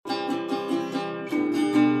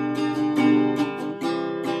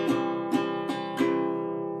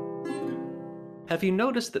Have you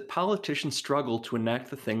noticed that politicians struggle to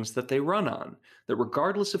enact the things that they run on? That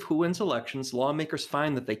regardless of who wins elections, lawmakers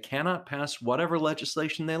find that they cannot pass whatever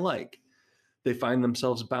legislation they like. They find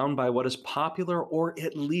themselves bound by what is popular or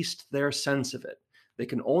at least their sense of it. They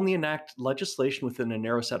can only enact legislation within a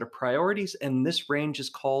narrow set of priorities, and this range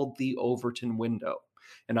is called the Overton window.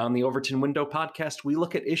 And on the Overton Window podcast, we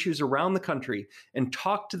look at issues around the country and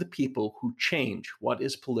talk to the people who change what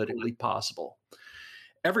is politically possible.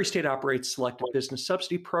 Every state operates selective business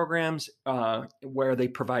subsidy programs where they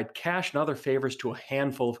provide cash and other favors to a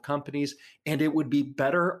handful of companies, and it would be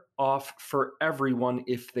better off for everyone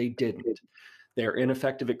if they didn't. They're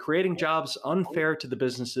ineffective at creating jobs, unfair to the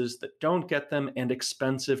businesses that don't get them, and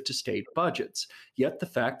expensive to state budgets. Yet the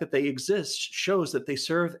fact that they exist shows that they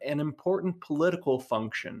serve an important political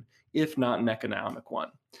function, if not an economic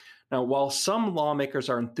one. Now, while some lawmakers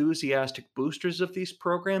are enthusiastic boosters of these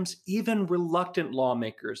programs, even reluctant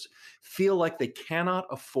lawmakers feel like they cannot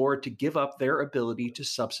afford to give up their ability to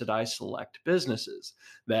subsidize select businesses.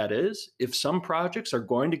 That is, if some projects are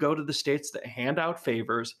going to go to the states that hand out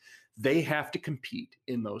favors, they have to compete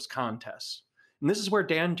in those contests. And this is where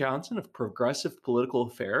Dan Johnson of Progressive Political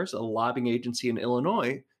Affairs, a lobbying agency in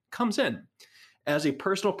Illinois, comes in. As a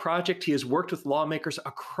personal project, he has worked with lawmakers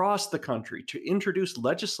across the country to introduce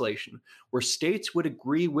legislation where states would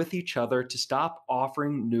agree with each other to stop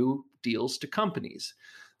offering new deals to companies.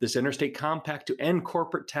 This interstate compact to end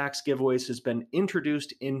corporate tax giveaways has been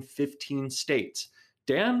introduced in 15 states.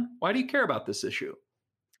 Dan, why do you care about this issue?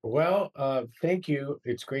 Well, thank you.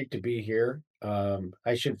 It's great to be here.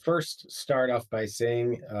 I should first start off by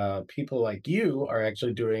saying people like you are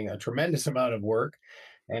actually doing a tremendous amount of work,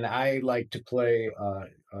 and I like to play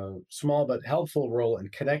a small but helpful role in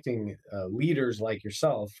connecting leaders like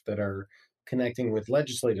yourself that are connecting with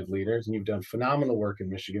legislative leaders. And you've done phenomenal work in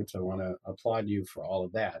Michigan, so I want to applaud you for all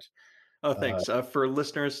of that. Oh, Uh, thanks. For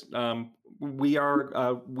listeners, we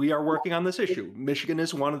are working on this issue. Michigan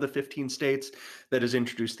is one of the 15 states that has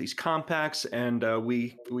introduced these compacts, and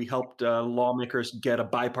we helped lawmakers get a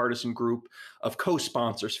bipartisan group of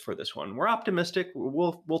co-sponsors for this one. We're optimistic.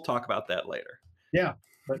 We'll talk about that later. yeah.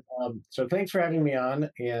 So thanks for having me on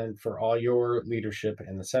and for all your leadership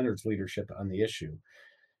and the Senate's leadership on the issue.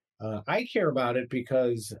 I care about it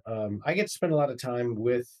because I get to spend a lot of time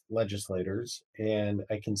with legislators, and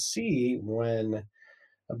I can see when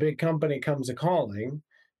a big company comes a calling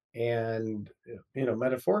and,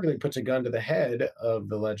 metaphorically puts a gun to the head of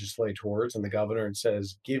the legislators and the governor and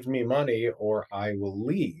says, "Give me money or I will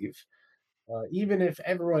leave." Even if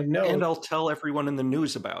everyone knows, And I'll tell everyone in the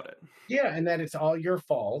news about it. yeah, and that it's all your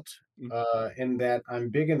fault, Mm. and that I'm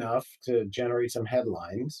big enough to generate some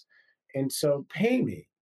headlines, and so pay me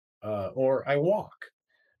or I walk.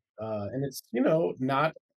 And it's,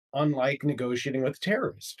 not unlike negotiating with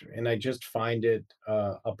terrorists. And I just find it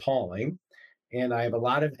appalling. And I have a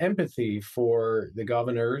lot of empathy for the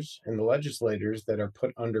governors and the legislators that are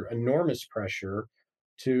put under enormous pressure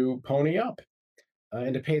to pony up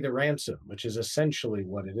and to pay the ransom, which is essentially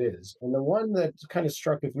what it is. And the one that kind of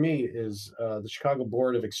struck with me is the Chicago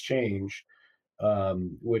Board of Exchange,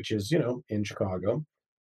 which is, in Chicago.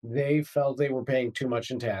 They felt they were paying too much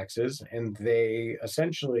in taxes, and they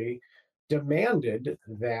essentially demanded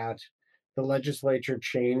that the legislature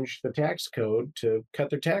change the tax code to cut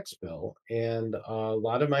their tax bill. And a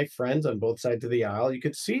lot of my friends on both sides of the aisle, you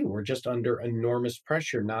could see, were just under enormous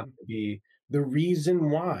pressure not to be the reason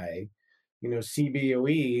why,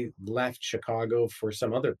 CBOE left Chicago for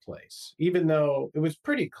some other place, even though it was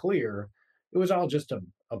pretty clear it was all just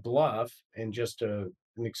a bluff and just an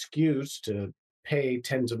excuse to pay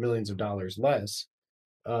tens of millions of dollars less.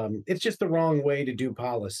 It's just the wrong way to do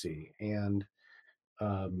policy. And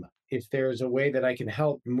if there's a way that I can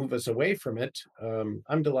help move us away from it,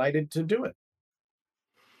 I'm delighted to do it.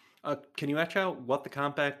 Can you etch out what the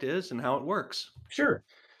compact is and how it works? Sure.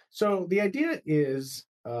 So the idea is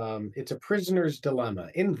it's a prisoner's dilemma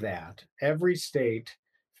in that every state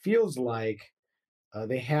feels like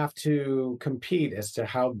they have to compete as to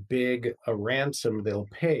how big a ransom they'll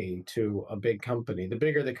pay to a big company. The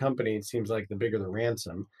bigger the company, it seems like the bigger the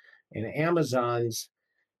ransom. And Amazon's,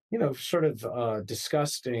 sort of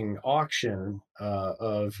disgusting auction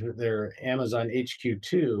of their Amazon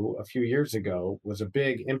HQ2 a few years ago was a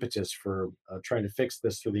big impetus for trying to fix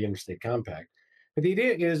this through the Interstate Compact. But the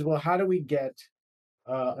idea is, well, how do we get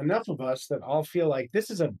enough of us that all feel like this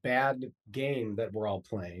is a bad game that we're all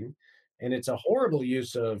playing, and it's a horrible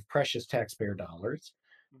use of precious taxpayer dollars,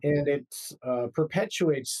 and it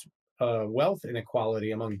perpetuates wealth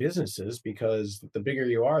inequality among businesses because the bigger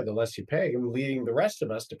you are, the less you pay, and leading the rest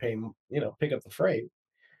of us to pay, pick up the freight.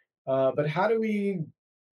 But how do we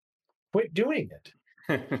quit doing it.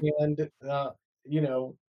 And, you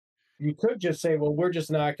know, you could just say, well, we're just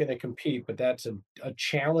not going to compete, but that's a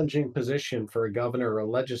challenging position for a governor or a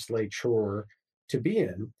legislature to be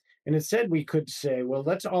in. And instead, we could say, well,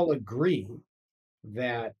 let's all agree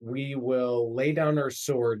that we will lay down our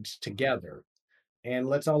swords together. And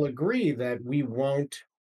let's all agree that we won't,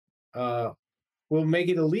 we'll make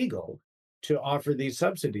it illegal to offer these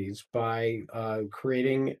subsidies by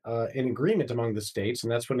creating an agreement among the states.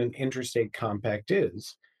 And that's what an interstate compact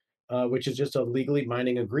is, which is just a legally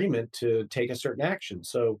binding agreement to take a certain action.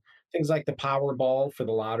 So things like the Powerball for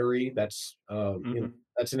the lottery, Mhm.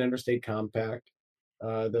 that's an interstate compact.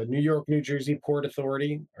 The New York, New Jersey Port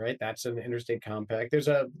Authority, right? That's an interstate compact. There's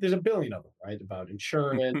a billion of them, right? About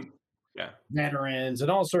insurance, Yeah. veterans, and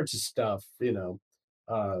all sorts of stuff.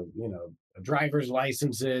 Driver's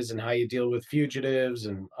licenses and how you deal with fugitives,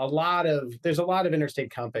 and there's a lot of interstate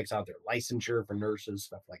compacts out there. Licensure for nurses,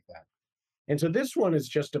 stuff like that. And so this one is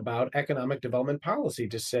just about economic development policy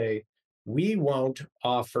to say we won't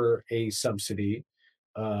offer a subsidy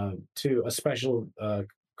to a special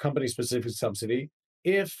company specific subsidy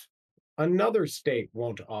if another state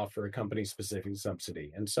won't offer a company specific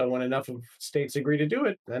subsidy. And so when enough of states agree to do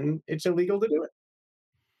it, then it's illegal to do it.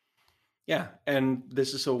 Yeah, and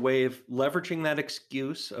this is a way of leveraging that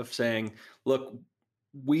excuse of saying, look,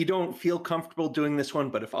 we don't feel comfortable doing this one,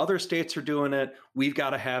 but if other states are doing it, we've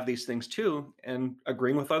got to have these things too. And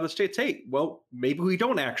agreeing with other states, hey, well, maybe we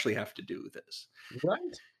don't actually have to do this. Right.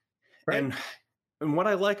 Right. And and what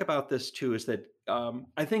I like about this too is that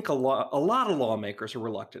I think a lot of lawmakers are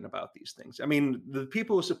reluctant about these things. I mean, the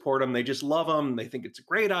people who support them, they just love them. They think it's a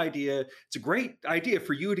great idea. It's a great idea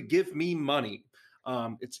for you to give me money.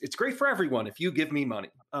 It's great for everyone if you give me money.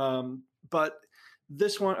 But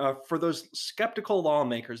this one, for those skeptical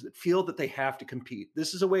lawmakers that feel that they have to compete,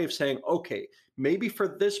 this is a way of saying, okay, maybe for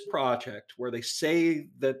this project where they say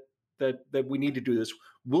that we need to do this,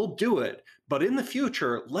 we'll do it. But in the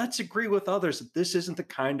future, let's agree with others that this isn't the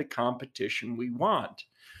kind of competition we want.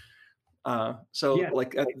 So, Yeah.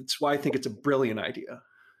 like, that's why I think it's a brilliant idea.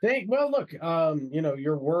 Well, look,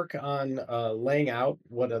 your work on laying out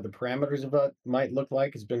what the parameters of it might look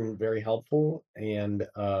like has been very helpful. And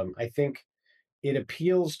I think it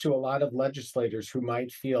appeals to a lot of legislators who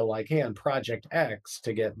might feel like, hey, on Project X,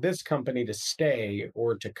 to get this company to stay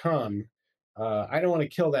or to come, I don't want to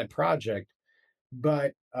kill that project.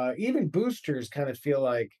 But even boosters kind of feel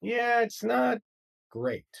like, yeah, it's not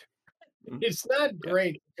great. Mm, It's not yeah.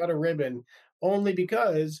 great to cut a ribbon only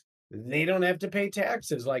because they don't have to pay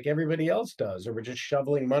taxes like everybody else does, or we're just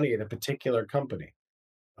shoveling money at a particular company.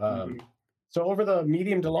 Um, Mhm. so over the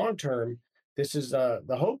medium to long term, this is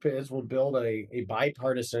the hope is we'll build a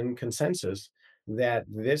bipartisan consensus that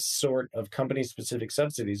this sort of company specific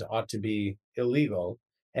subsidies ought to be illegal,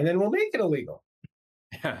 and then we'll make it illegal.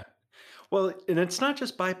 Yeah. Well, and it's not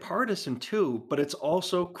just bipartisan too, but it's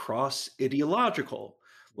also cross ideological.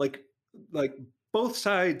 Like like both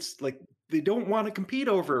sides, like they don't want to compete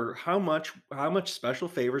over how much special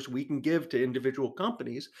favors we can give to individual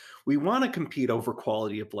companies. We want to compete over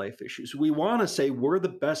quality of life issues. We want to say we're the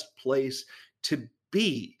best place to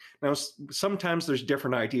be. Now, sometimes there's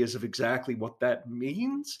different ideas of exactly what that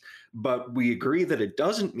means, but we agree that it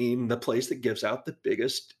doesn't mean the place that gives out the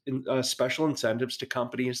biggest special incentives to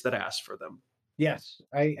companies that ask for them. Yes,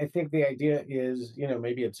 I think the idea is,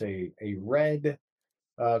 maybe it's a red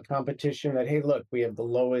competition that, hey, look, we have the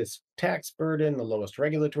lowest tax burden, the lowest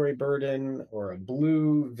regulatory burden, or a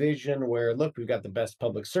blue vision where, look, we've got the best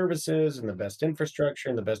public services and the best infrastructure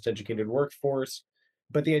and the best educated workforce.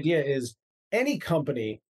 But the idea is any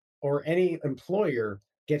company or any employer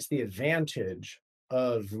gets the advantage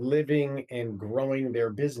of living and growing their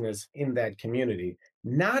business in that community,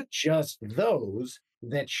 not just those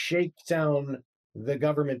that shake down the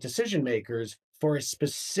government decision makers for a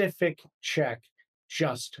specific check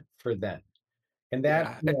just for them. And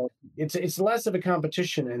that, Yeah. it's less of a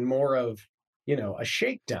competition and more of, a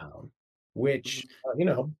shakedown, which,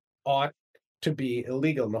 ought to be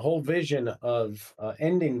illegal. And the whole vision of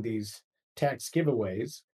ending these tax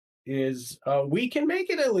giveaways is we can make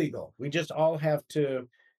it illegal. We just all have to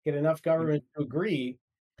get enough government to agree.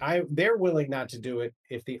 They're willing not to do it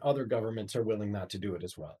if the other governments are willing not to do it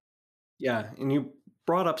as well. Yeah, and you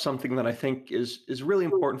brought up something that I think is really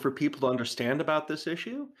important for people to understand about this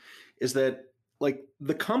issue is that like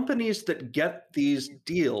the companies that get these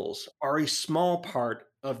deals are a small part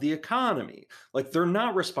of the economy. Like they're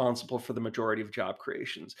not responsible for the majority of job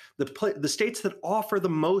creations. The states that offer the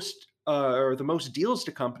most or the most deals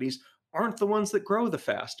to companies aren't the ones that grow the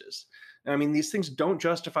fastest. I mean, these things don't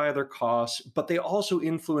justify their costs, but they also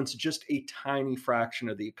influence just a tiny fraction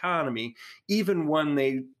of the economy, even when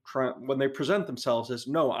they present themselves as,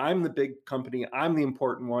 no, I'm the big company, I'm the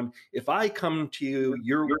important one. If I come to you,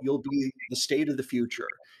 you'll be the state of the future.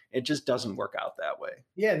 It just doesn't work out that way.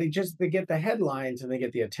 Yeah, they get the headlines and they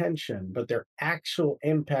get the attention, but their actual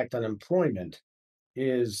impact on employment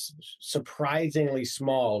is surprisingly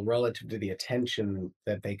small relative to the attention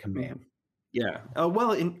that they command. Mhm. Yeah.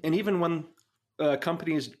 Well, and even when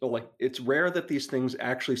companies like, it's rare that these things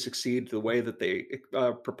actually succeed the way that they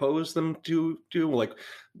propose them to do. Like,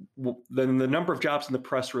 then the number of jobs in the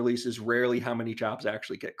press release is rarely how many jobs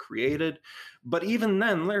actually get created. But even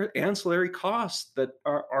then, there are ancillary costs that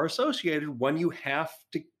are associated when you have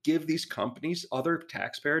to give these companies other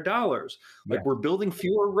taxpayer dollars. Yeah. Like, we're building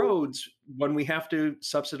fewer roads when we have to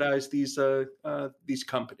subsidize these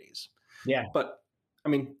companies. Yeah. But I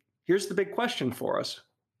mean, here's the big question for us.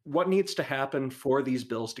 What needs to happen for these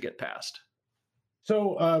bills to get passed?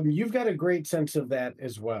 So you've got a great sense of that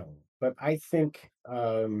as well. But I think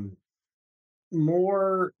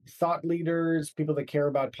more thought leaders, people that care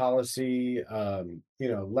about policy,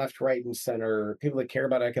 left, right, and center, people that care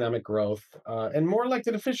about economic growth, and more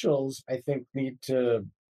elected officials, I think, need to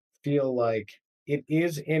feel like it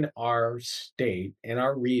is in our state and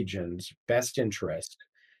our region's best interest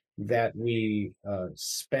that we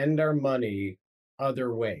spend our money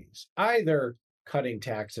other ways, either cutting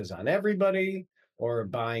taxes on everybody or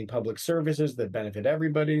buying public services that benefit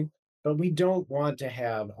everybody. But we don't want to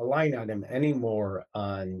have a line item anymore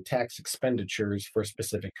on tax expenditures for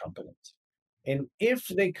specific companies. And if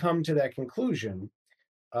they come to that conclusion,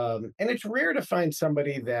 and it's rare to find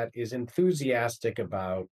somebody that is enthusiastic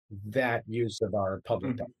about that use of our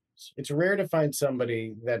public Mhm, dollars. It's rare to find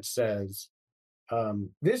somebody that says,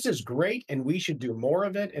 this is great and we should do more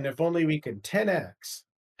of it. And if only we could 10x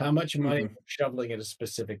how much money mhm. we're shoveling at a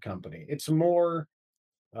specific company. It's more,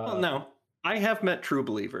 Well, uh, now I have met true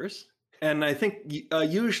believers, and I think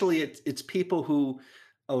usually it's people who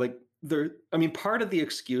like they're. I mean, part of the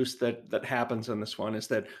excuse that happens on this one is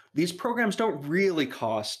that these programs don't really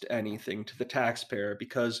cost anything to the taxpayer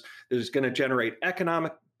because there's going to generate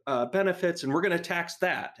economic benefits, and we're going to tax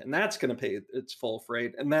that, and that's going to pay its full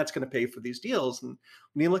freight, and that's going to pay for these deals. And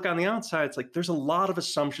when you look on the outside, it's like there's a lot of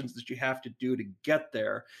assumptions that you have to do to get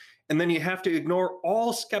there, and then you have to ignore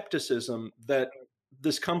all skepticism that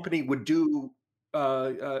this company would do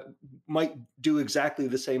might do exactly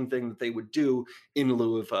the same thing that they would do in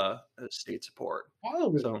lieu of state support. all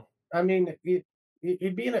of it. So, I mean,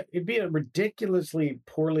 it'd be a ridiculously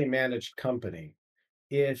poorly managed company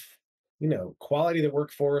if, quality of the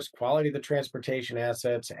workforce, quality of the transportation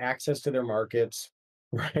assets, access to their markets,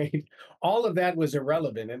 right? All of that was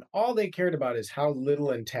irrelevant. And all they cared about is how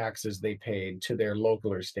little in taxes they paid to their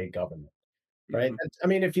local or state government, right? mhm. I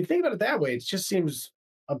mean, if you think about it that way, it just seems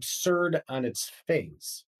absurd on its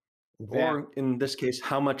face that, Or in this case,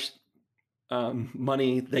 how much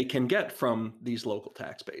money they can get from these local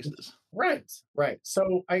tax bases. right, right.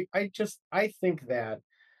 So I think that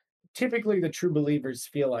typically the true believers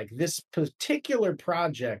feel like this particular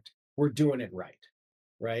project, we're doing it right,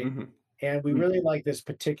 right? Hmm. And we really Hmm. like this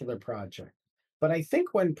particular project. But I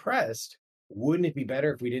think when pressed, wouldn't it be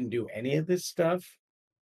better if we didn't do any of this stuff?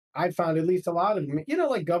 I found at least a lot of them,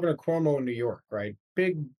 like Governor Cuomo in New York, right?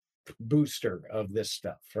 Big booster of this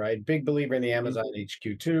stuff, right? Big believer in the Amazon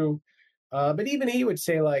HQ too. But even he would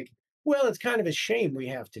say, like, well, it's kind of a shame we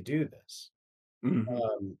have to do this. Hmm.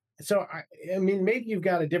 I mean, maybe you've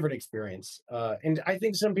got a different experience, and I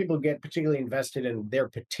think some people get particularly invested in their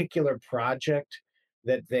particular project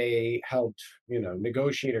that they helped,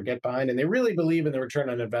 negotiate or get behind, and they really believe in the return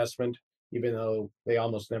on investment, even though they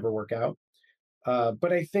almost never work out.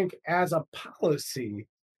 But I think as a policy,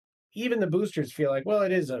 even the boosters feel like, well,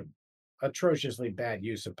 it is a atrociously bad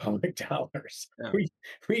use of public dollars. Yeah.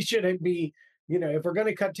 We shouldn't be, if we're going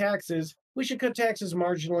to cut taxes, we should cut taxes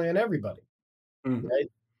marginally on everybody, Hmm.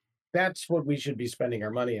 right? That's what we should be spending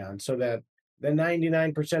our money on so that the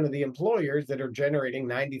 99% of the employers that are generating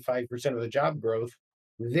 95% of the job growth,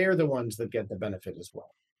 they're the ones that get the benefit as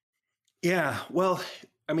well. Yeah, well,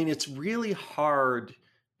 I mean, it's really hard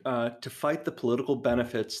to fight the political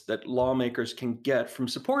benefits that lawmakers can get from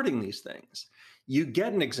supporting these things. You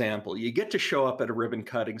get an example, you get to show up at a ribbon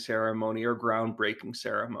cutting ceremony or groundbreaking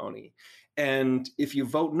ceremony. And if you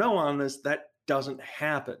vote no on this, that doesn't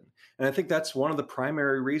happen. And I think that's one of the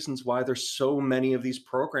primary reasons why there's so many of these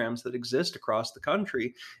programs that exist across the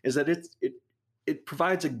country is that it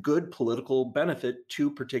provides a good political benefit to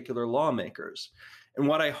particular lawmakers. And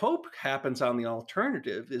what I hope happens on the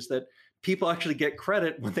alternative is that people actually get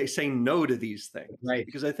credit when they say no to these things. Right.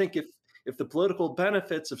 Because I think if the political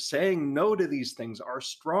benefits of saying no to these things are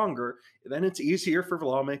stronger, then it's easier for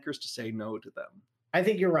lawmakers to say no to them. I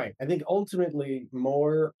think you're right. I think ultimately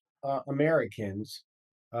more Americans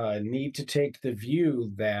need to take the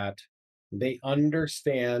view that they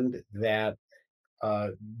understand that uh,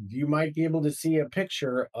 you might be able to see a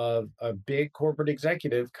picture of a big corporate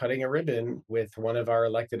executive cutting a ribbon with one of our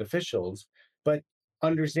elected officials, but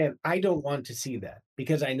understand I don't want to see that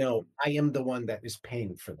because I know I am the one that is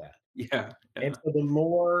paying for that. Yeah, And yeah. so the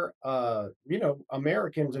more,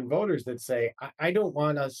 Americans and voters that say, I don't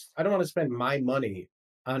want to spend my money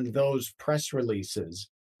on those press releases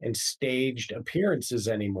and staged appearances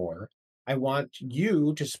anymore. I want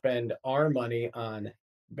you to spend our money on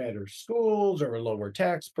better schools or a lower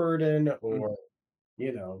tax burden or,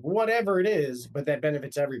 Mhm. whatever it is, but that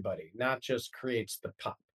benefits everybody, not just creates the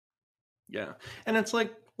pop. Yeah. And it's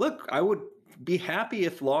like, look, I would be happy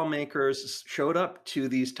if lawmakers showed up to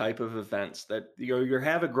these type of events that you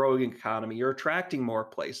have a growing economy, you're attracting more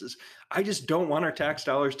places. I just don't want our tax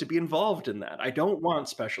dollars to be involved in that. I don't want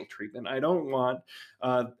special treatment. I don't want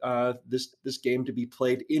this game to be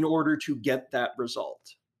played in order to get that result.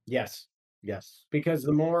 Yes, yes, because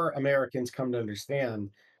the more Americans come to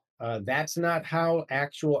understand, that's not how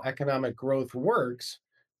actual economic growth works,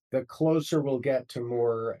 the closer we'll get to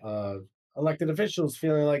more elected officials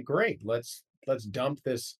feeling like, great, let's dump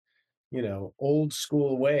this, old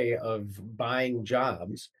school way of buying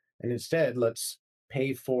jobs, and instead let's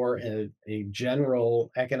pay for a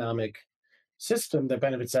general economic system that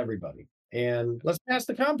benefits everybody. And let's pass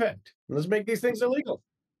the compact. Let's make these things illegal.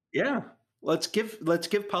 Yeah. Let's give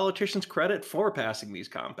politicians credit for passing these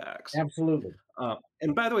compacts. Absolutely.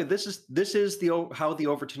 And by the way, this is how the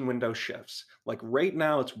Overton window shifts. Like right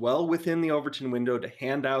now, it's well within the Overton window to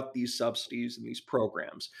hand out these subsidies and these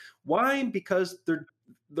programs. Why? Because they're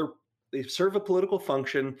they serve a political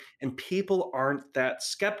function, and people aren't that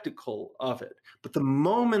skeptical of it. But the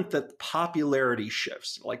moment that popularity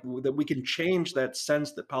shifts, like that we can change that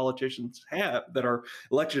sense that politicians have, that our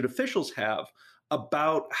elected officials have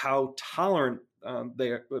about how tolerant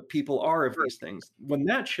people are of these things. When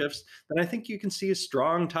that shifts, then I think you can see a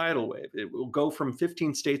strong tidal wave. It will go from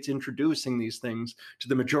 15 states introducing these things to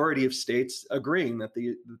the majority of states agreeing that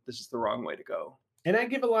this is the wrong way to go. And I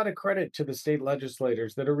give a lot of credit to the state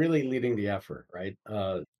legislators that are really leading the effort, right?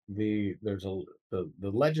 There's the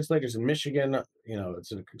legislators in Michigan,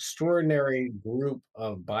 it's an extraordinary group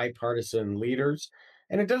of bipartisan leaders,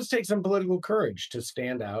 and it does take some political courage to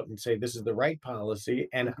stand out and say this is the right policy.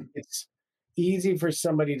 And Mhm. it's easy for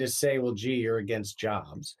somebody to say, "Well, gee, you're against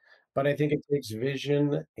jobs," but I think it takes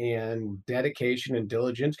vision and dedication and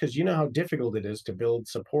diligence because you know how difficult it is to build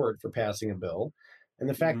support for passing a bill and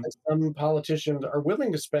the fact that Mhm. some politicians are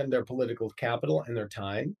willing to spend their political capital and their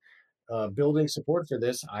time building support for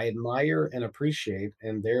this, I admire and appreciate.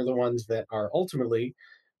 And they're the ones that are ultimately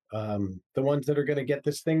the ones that are going to get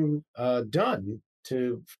this thing done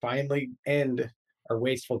to finally end our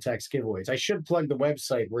wasteful tax giveaways. I should plug the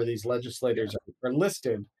website where these legislators Yeah. are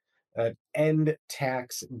listed at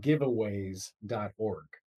endtaxgiveaways.org.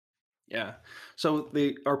 Yeah. So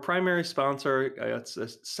the our primary sponsor, it's a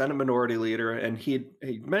Senate Minority Leader, and he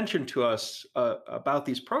mentioned to us about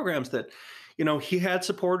these programs that, he had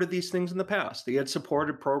supported these things in the past. He had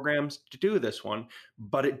supported programs to do this one,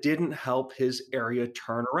 but it didn't help his area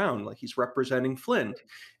turn around. Like he's representing Flint,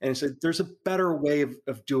 and he said there's a better way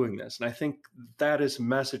of doing this, and I think that is a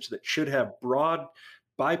message that should have broad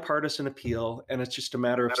bipartisan appeal, and it's just a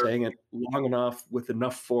matter of saying it long enough with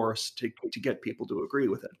enough force to get people to agree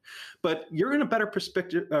with it. But you're in a better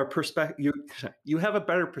perspective. You have a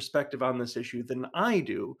better perspective on this issue than I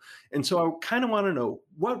do, and so I kind of want to know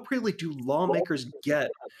what really do lawmakers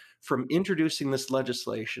get from introducing this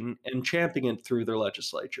legislation and championing it through their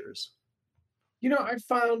legislatures? I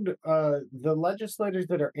found the legislators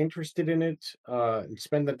that are interested in it and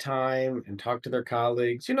spend the time and talk to their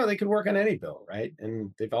colleagues. They could work on any bill, right?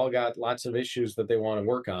 And they've all got lots of issues that they want to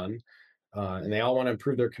work on, and they all want to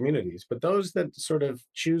improve their communities. But those that sort of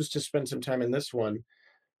choose to spend some time in this one,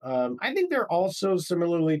 I think they're also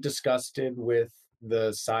similarly disgusted with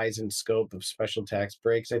the size and scope of special tax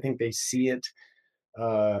breaks. I think they see it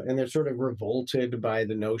and they're sort of revolted by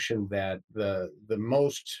the notion that the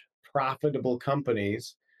most profitable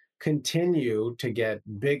companies continue to get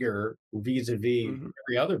bigger vis-a-vis Hmm.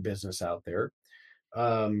 every other business out there,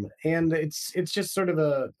 and it's just sort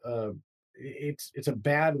of it's a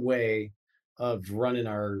bad way of running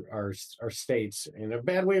our states and a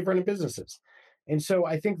bad way of running businesses, and so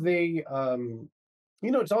I think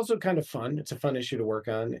It's also kind of fun. It's a fun issue to work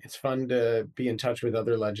on. It's fun to be in touch with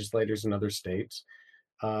other legislators in other states.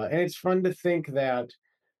 And it's fun to think that,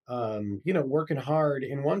 working hard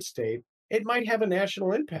in one state, it might have a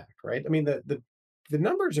national impact, right? I mean, the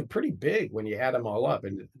numbers are pretty big when you add them all up,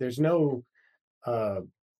 and there's no uh,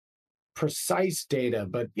 precise data,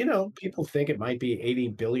 but people think it might be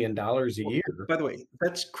 $80 billion a Well, year. by the way,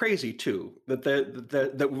 that's crazy too.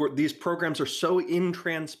 These programs are so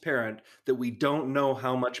intransparent that we don't know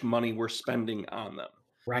how much money we're spending on them.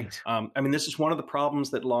 Right. I mean, this is one of the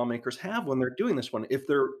problems that lawmakers have when they're doing this one. If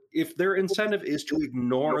their incentive is to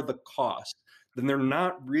ignore the cost, then they're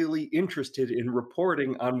not really interested in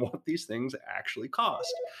reporting on what these things actually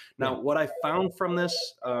cost. Yeah. Now, what I found from this,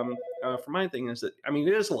 for my thing, is that I mean,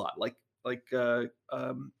 it is a lot.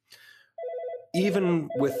 Even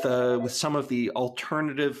with some of the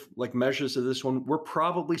alternative like measures of this one, we're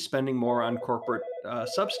probably spending more on corporate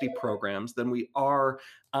subsidy programs than we are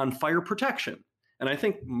on fire protection. And I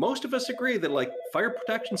think most of us agree that like fire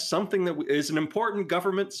protection is something that is an important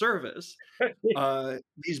government service.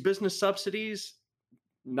 These business subsidies,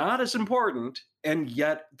 not as important, and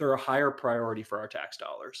yet they're a higher priority for our tax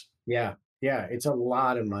dollars. Yeah. Yeah. It's a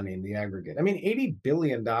lot of money in the aggregate. I mean, $80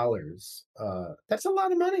 billion, that's a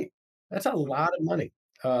lot of money. That's a lot of money.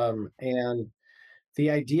 And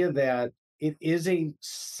the idea that it is a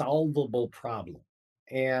solvable problem.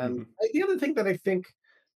 And Mhm. the other thing that I think,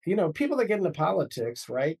 people that get into politics,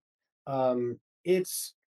 right?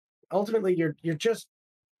 It's ultimately you're just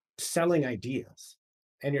selling ideas,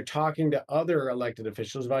 and you're talking to other elected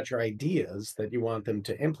officials about your ideas that you want them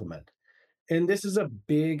to implement. And this is a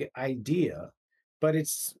big idea, but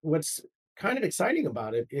it's what's kind of exciting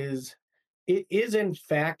about it is in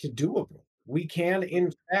fact doable. We can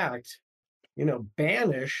in fact,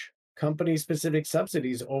 banish company specific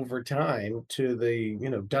subsidies over time to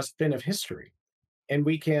the, dustbin of history. And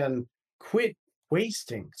we can quit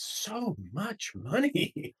wasting so much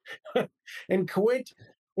money and quit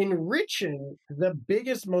enriching the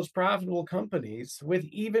biggest, most profitable companies with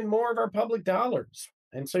even more of our public dollars.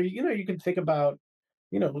 And so, you can think about,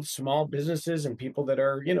 small businesses and people that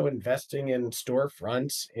are, investing in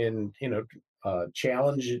storefronts in,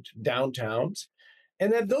 challenged downtowns,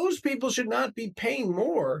 and that those people should not be paying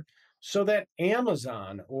more so that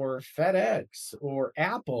Amazon or FedEx or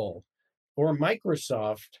Apple or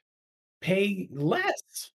Microsoft pay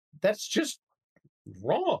less. That's just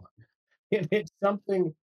wrong. And it's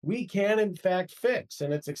something we can, in fact, fix.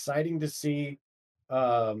 And it's exciting to see.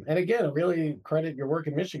 And again, really credit your work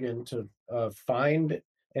in Michigan to find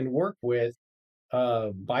and work with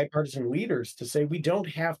bipartisan leaders to say we don't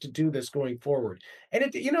have to do this going forward.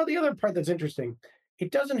 And the other part that's interesting,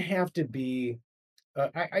 it doesn't have to be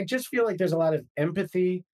I just feel like there's a lot of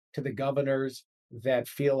empathy to the governors that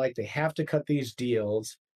feel like they have to cut these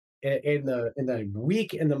deals in the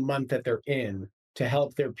week and the month that they're in to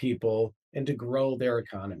help their people and to grow their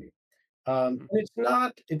economy. Mhm. And it's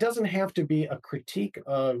not. It doesn't have to be a critique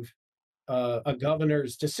of a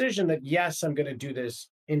governor's decision that yes, I'm going to do this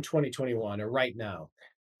in 2021 or right now,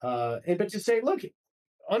 but to say, look,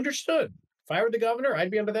 understood. If I were the governor,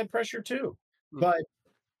 I'd be under that pressure too. Mhm. But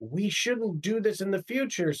we shouldn't do this in the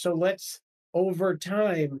future. So over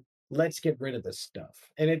time, let's get rid of this stuff.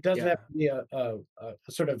 And it doesn't have Yeah. to be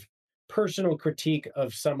a sort of personal critique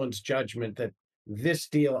of someone's judgment that this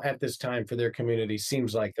deal at this time for their community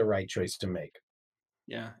seems like the right choice to make.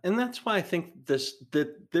 Yeah, and that's why I think this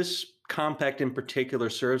compact in particular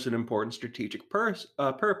serves an important strategic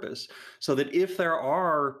purpose, so that if there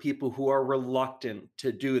are people who are reluctant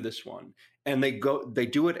to do this one and they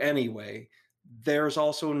do it anyway, there's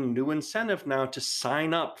also a new incentive now to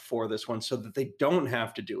sign up for this one so that they don't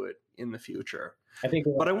have to do it in the future. I think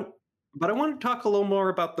But I want to talk a little more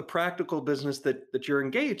about the practical business that you're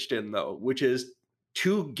engaged in, though, which is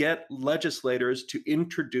to get legislators to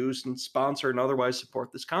introduce and sponsor and otherwise support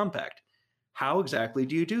this compact. How exactly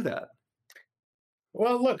do you do that?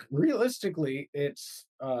 well, look, realistically, it's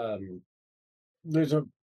there's a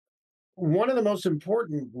one of the most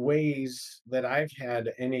important ways that I've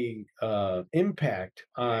had any impact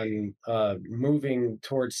on moving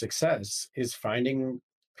towards success is finding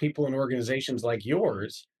people and organizations like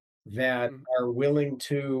yours that Mm. are willing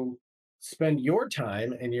to spend your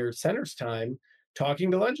time and your center's time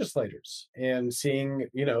talking to legislators and seeing,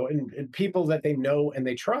 and people that they know and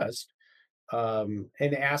they trust, and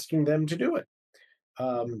asking them to do it.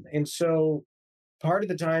 And so part of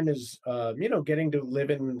the time is getting to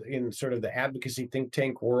live in sort of the advocacy think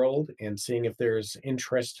tank world and seeing if there's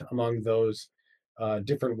interest among those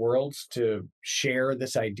different worlds to share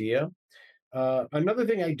this idea. Another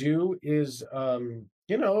thing I do is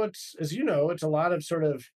it's as you know, it's a lot of sort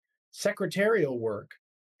of secretarial work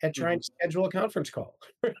at trying Mhm. to schedule a conference call,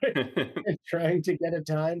 right? And trying to get a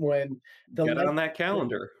time when the Get on that legislature.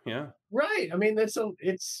 calendar. Yeah. Right. I mean, it's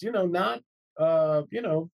not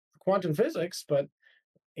quantum physics, but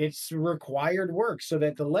it's required work so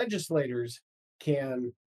that the legislators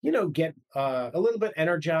can, get a little bit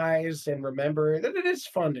energized and remember that it is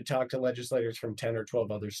fun to talk to legislators from 10 or 12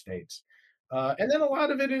 other states. And then a lot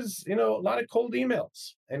of it is, a lot of cold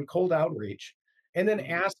emails and cold outreach. And then Mhm.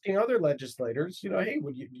 asking other legislators, hey,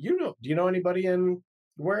 would do you know anybody in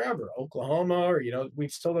wherever, Oklahoma, or, we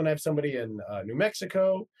still don't have somebody in New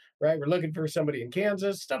Mexico, right? We're looking for somebody in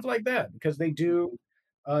Kansas, stuff like that, because they do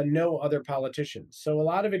know other politicians. So a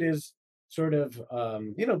lot of it is sort of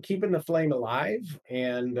keeping the flame alive,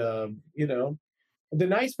 and the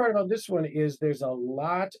nice part about this one is there's a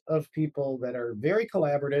lot of people that are very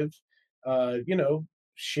collaborative,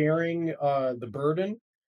 sharing the burden.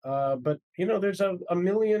 But there's a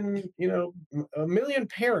million, a million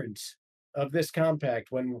parents of this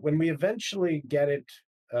compact when we eventually get it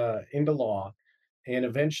into law, and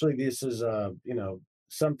eventually this is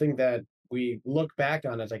something that we look back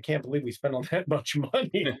on as I can't believe we spent all that much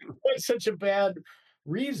money on such a bad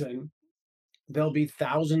reason. There'll be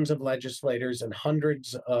thousands of legislators and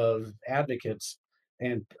hundreds of advocates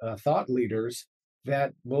and thought leaders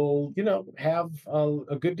that will, have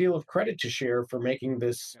a good deal of credit to share for making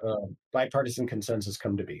this bipartisan consensus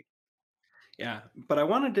come to be. Yeah, but I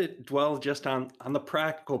wanted to dwell just on the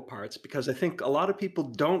practical parts because I think a lot of people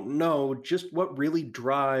don't know just what really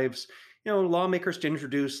drives lawmakers to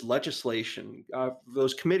introduce legislation,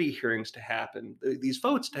 those committee hearings to happen, these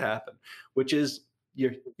votes to happen, which is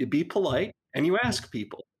you be polite and you ask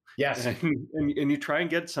people. Yes. And you try and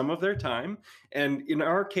get some of their time. And in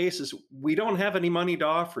our cases, we don't have any money to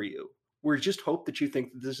offer you. We just hope that you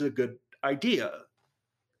think that this is a good idea.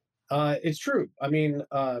 It's true. I mean,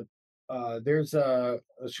 there's a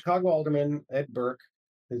Chicago alderman, Ed Burke,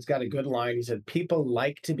 who's got a good line. He said, "People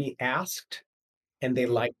like to be asked and they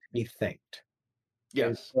Mhm. like to be thanked."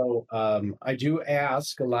 And Yes. so I do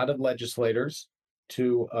ask a lot of legislators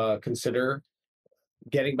to consider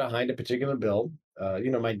getting behind a particular bill.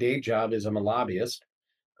 My day job is I'm a lobbyist.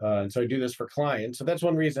 And so I do this for clients. So that's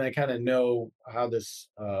one reason I kind of know how this,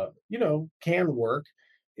 can work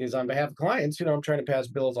is on behalf of clients. I'm trying to pass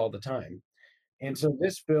bills all the time. And Mhm. so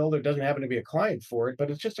this bill, there doesn't happen to be a client for it, but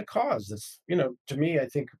it's just a cause that's, to me, I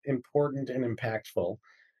think important and impactful,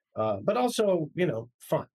 but also,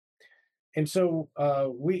 fun. And so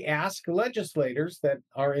we ask legislators that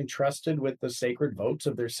are entrusted with the sacred votes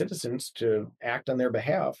of their citizens to act on their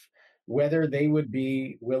behalf whether they would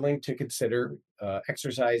be willing to consider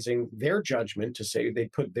exercising their judgment to say they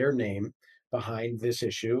put their name behind this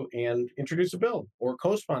issue and introduce a bill or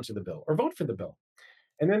co sponsor the bill or vote for the bill.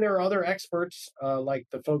 And then there are other experts like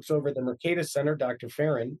the folks over at the Mercatus Center, Dr.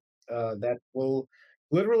 Farron, that will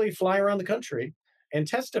literally fly around the country and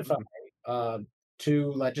testify Mhm. uh,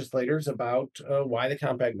 to legislators about why the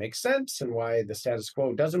compact makes sense and why the status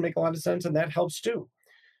quo doesn't make a lot of sense, and that helps too.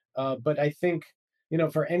 But I think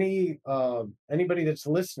for anybody that's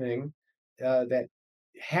listening that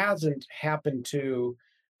hasn't happened to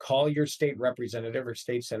call your state representative or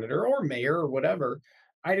state senator or mayor or whatever,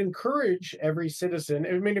 I'd encourage every citizen.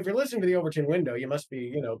 I mean, if you're listening to the Overton window, you must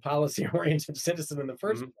be policy oriented citizen in the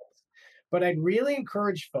first Mhm. place. But I'd really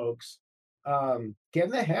encourage folks get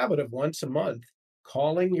in the habit of once a month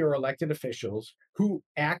calling your elected officials who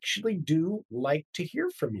actually do like to hear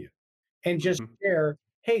from you and just Mhm. share,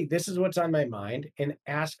 hey, this is what's on my mind, and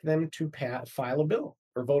ask them to file a bill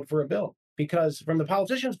or vote for a bill. Because from the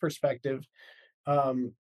politician's perspective,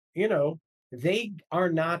 um, you know, they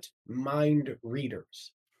are not mind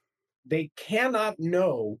readers. They cannot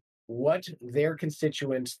know what their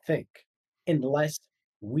constituents think unless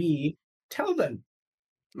we tell them.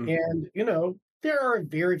 Mhm. And, there are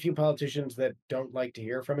very few politicians that don't like to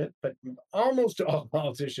hear from it, but almost all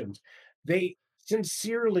politicians, they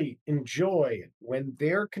sincerely enjoy it when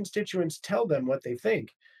their constituents tell them what they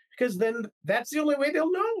think, because then that's the only way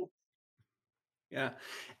they'll know. Yeah.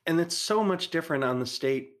 And it's so much different on the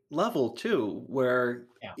state level too, where,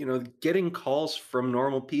 Yeah. getting calls from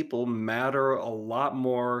normal people matter a lot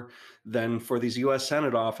more than for these US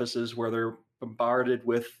Senate offices where they're bombarded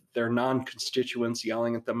with their non-constituents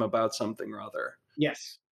yelling at them about something or other.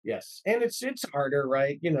 Yes. Yes. And it's harder,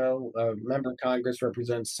 right? A member of Congress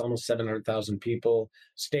represents almost 700,000 people,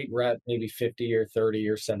 state rep, maybe 50 or 30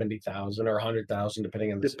 or 70,000 or 100,000,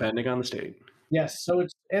 depending on the. Depending on the state. Yes, so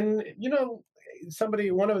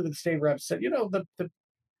one of the state reps said, the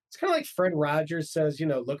it's kind of like Fred Rogers says,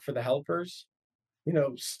 look for the helpers.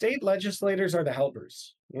 State legislators are the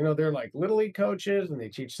helpers. They're like little league coaches and they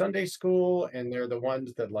teach Sunday school and they're the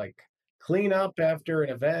ones that like clean up after an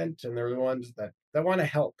event and they're the ones that want to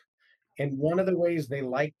help. And one of the ways they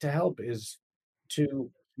like to help is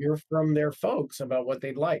to hear from their folks about what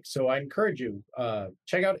they'd like. So I encourage you,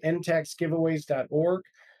 check out ntaxgiveaways.org,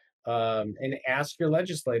 and ask your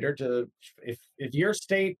legislator to, if your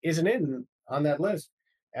state isn't in on that list,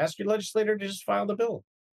 ask your legislator to just file the bill.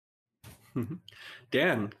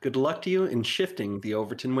 Dan, good luck to you in shifting the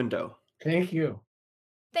Overton window. Thank you.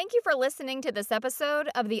 Thank you for listening to this episode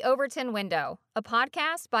of The Overton Window, a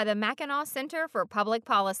podcast by the Mackinac Center for Public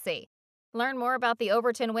Policy. Learn more about the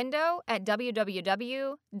Overton Window at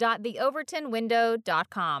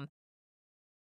www.theovertonwindow.com.